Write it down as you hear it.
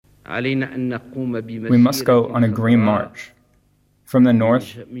We must go on a green march, from the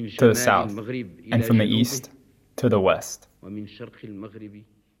north to the south, and from the east to the west.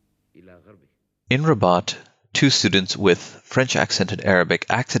 In Rabat, two students with French-accented Arabic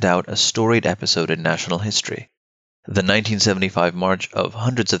acted out a storied episode in national history, the 1975 march of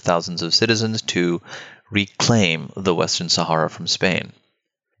hundreds of thousands of citizens to reclaim the Western Sahara from Spain.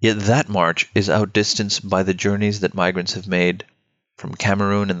 Yet that march is outdistanced by the journeys that migrants have made from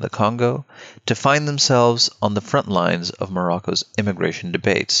Cameroon and the Congo to find themselves on the front lines of Morocco's immigration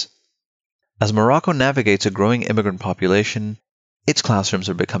debates. As Morocco navigates a growing immigrant population, its classrooms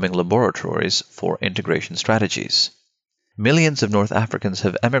are becoming laboratories for integration strategies. Millions of North Africans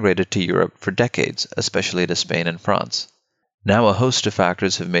have emigrated to Europe for decades, especially to Spain and France. Now a host of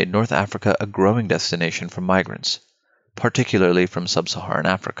factors have made North Africa a growing destination for migrants, particularly from sub-Saharan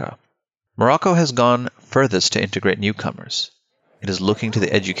Africa. Morocco has gone furthest to integrate newcomers. It is looking to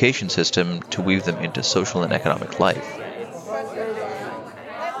the education system to weave them into social and economic life.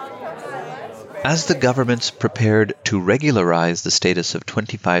 As the governments prepared to regularize the status of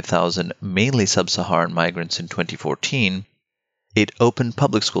 25,000 mainly sub-Saharan migrants in 2014, it opened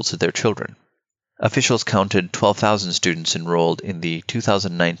public schools to their children. Officials counted 12,000 students enrolled in the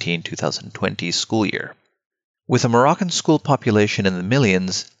 2019-2020 school year. With a Moroccan school population in the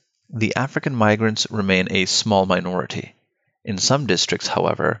millions, the African migrants remain a small minority. In some districts,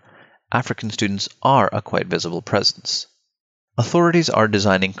 however, African students are a quite visible presence. Authorities are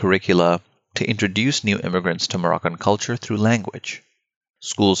designing curricula to introduce new immigrants to Moroccan culture through language.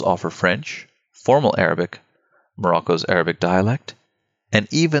 Schools offer French, formal Arabic, Morocco's Arabic dialect, and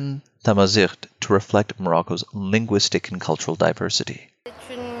even Tamazight to reflect Morocco's linguistic and cultural diversity.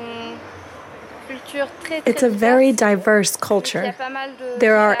 It's a very diverse culture.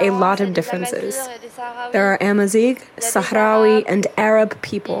 There are a lot of differences. There are Amazigh, Sahrawi, and Arab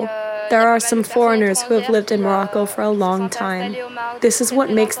people. There are some foreigners who have lived in Morocco for a long time. This is what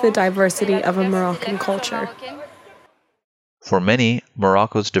makes the diversity of a Moroccan culture. For many,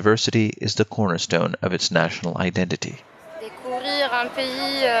 Morocco's diversity is the cornerstone of its national identity.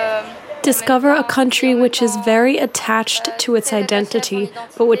 Discover a country which is very attached to its identity,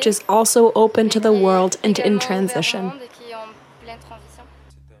 but which is also open to the world and in transition.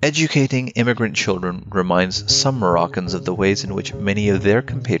 Educating immigrant children reminds some Moroccans of the ways in which many of their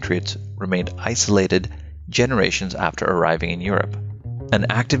compatriots remained isolated generations after arriving in Europe. An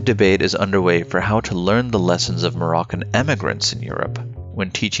active debate is underway for how to learn the lessons of Moroccan emigrants in Europe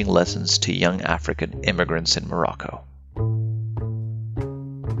when teaching lessons to young African immigrants in Morocco.